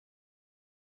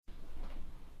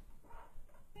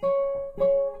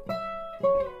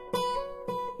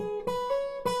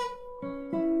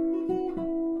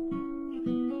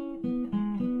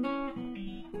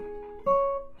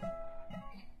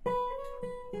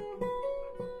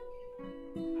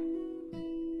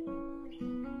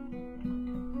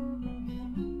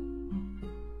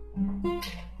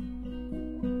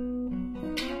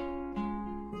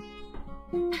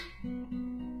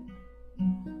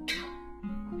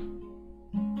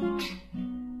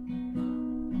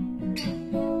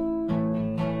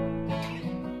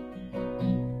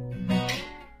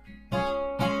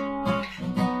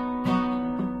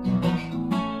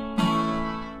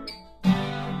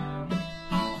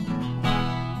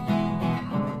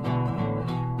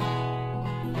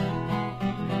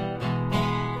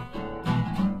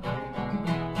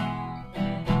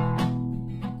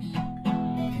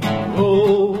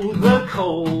Oh, the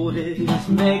cold is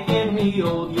making me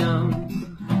old young.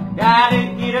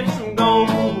 Gotta get up some gold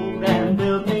and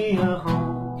build me a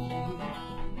home.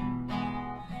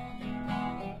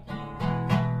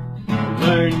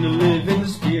 Learn to live in the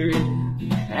spirit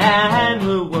and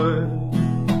the word.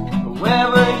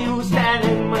 Where were you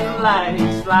standing when the light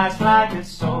sliced like a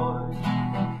sword?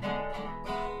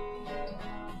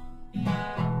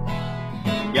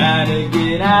 Gotta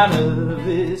get out of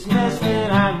this mess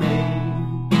that I made.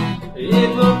 It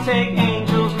will take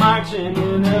angels marching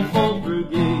in a full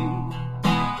brigade.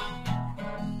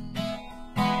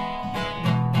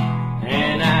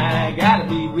 And I gotta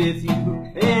be with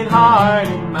you in heart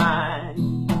and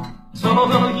mind.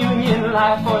 Total union,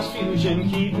 life force fusion,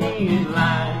 keep me in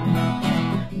line.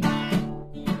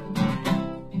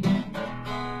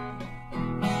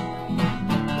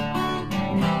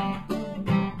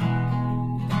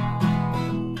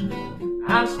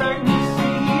 I'm starting to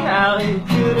see how it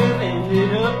could have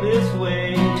ended up this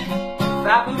way.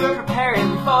 Thought we were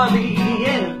preparing for the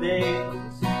end of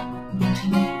days.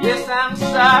 Yes, I'm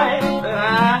sorry, but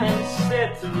I'm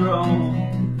set to roam.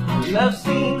 Love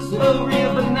seems so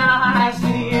real, but now I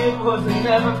see it wasn't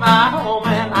ever my home.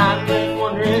 And I'm left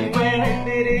wondering, where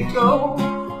did it go?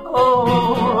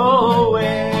 Oh,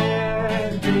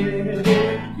 where did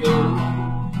it go?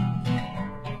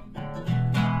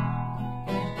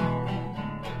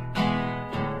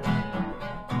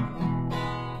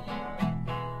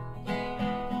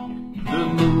 The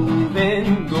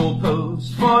moving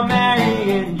goalposts for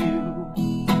Mary and you.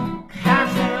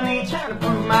 Constantly trying to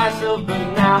prove myself,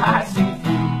 but now I see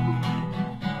through.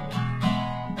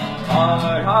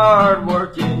 Hard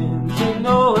working to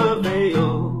no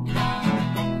avail.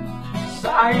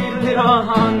 Sorry, little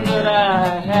hon, but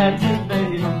I had to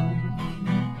bail.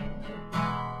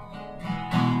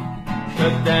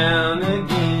 Cut down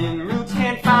again, roots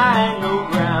can't find no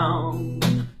ground.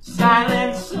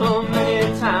 Silence so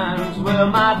many times, will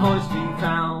my voice be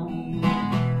found?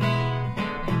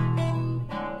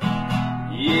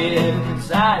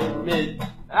 Yes, I admit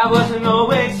I wasn't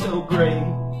always so great,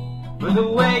 but the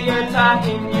way you're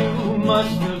talking, you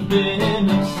must have been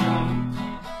a saint.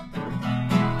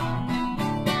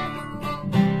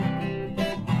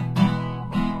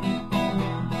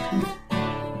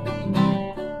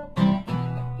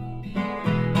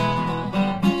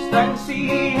 Starting to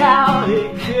see how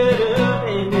it could have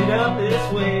ended up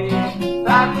this way.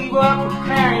 Thought we were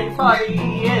preparing for the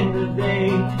end of the day.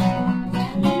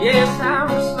 Yes, I'm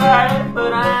sorry,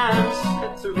 but I'm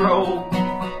set to roll.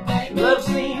 Love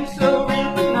seems so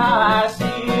real, but now I see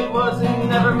it wasn't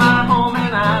never my home.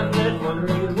 And I'm left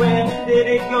wondering, where did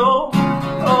it go?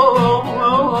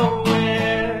 Oh,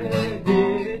 where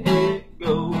did it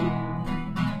go?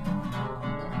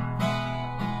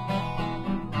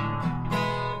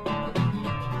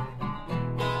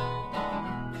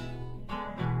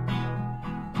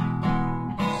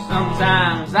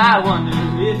 Sometimes I wonder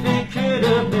if it could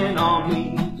have been on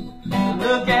me.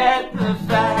 Look at the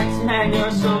facts, man,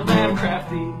 you're so damn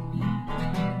crafty.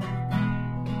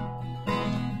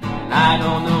 And I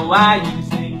don't know why you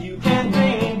think you can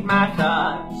read my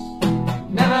thoughts.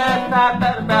 Never thought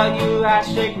that about you, I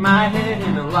shake my head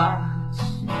in a lot.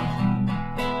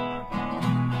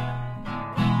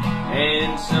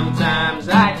 And sometimes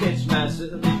I catch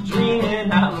myself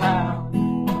dreaming out loud,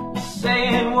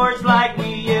 saying words like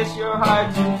we, yes, you're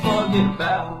hard to forget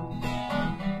about.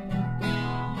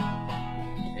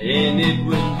 And it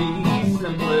would be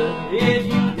simpler if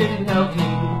you didn't help me,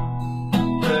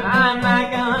 but I'm not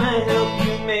gonna help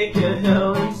you make a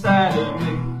hell inside of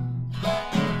me.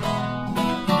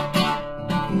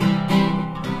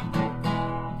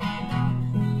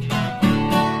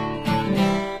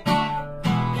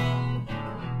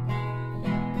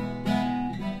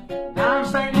 Now I'm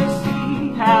starting to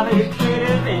see how it could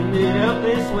have ended up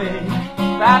this way.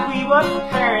 Thought we were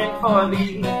preparing for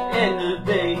the end of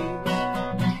days.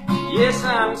 Yes,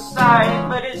 I'm sorry,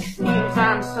 but it seems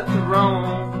I'm such a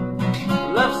roam.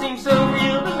 Love seems so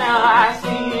real, but now I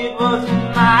see it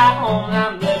wasn't my home.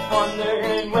 I'm left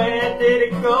wondering, where did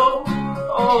it go?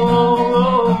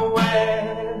 Oh,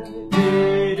 where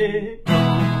did it go?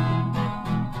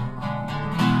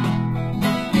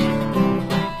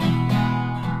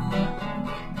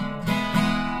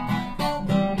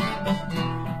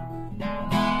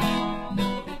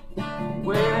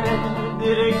 Where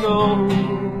did it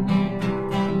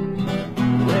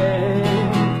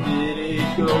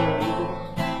go?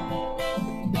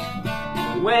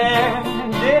 Where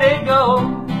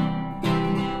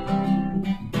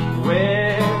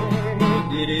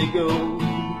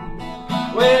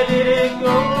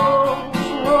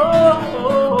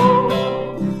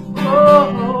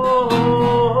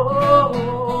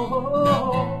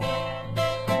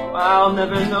I'll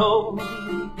never know,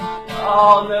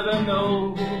 I'll never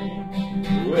know,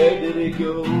 where did it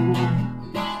go?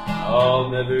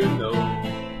 I'll never know,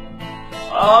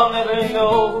 I'll never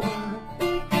know,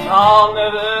 I'll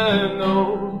never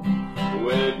know,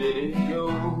 where did it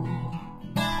go?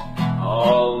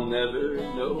 I'll never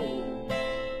know.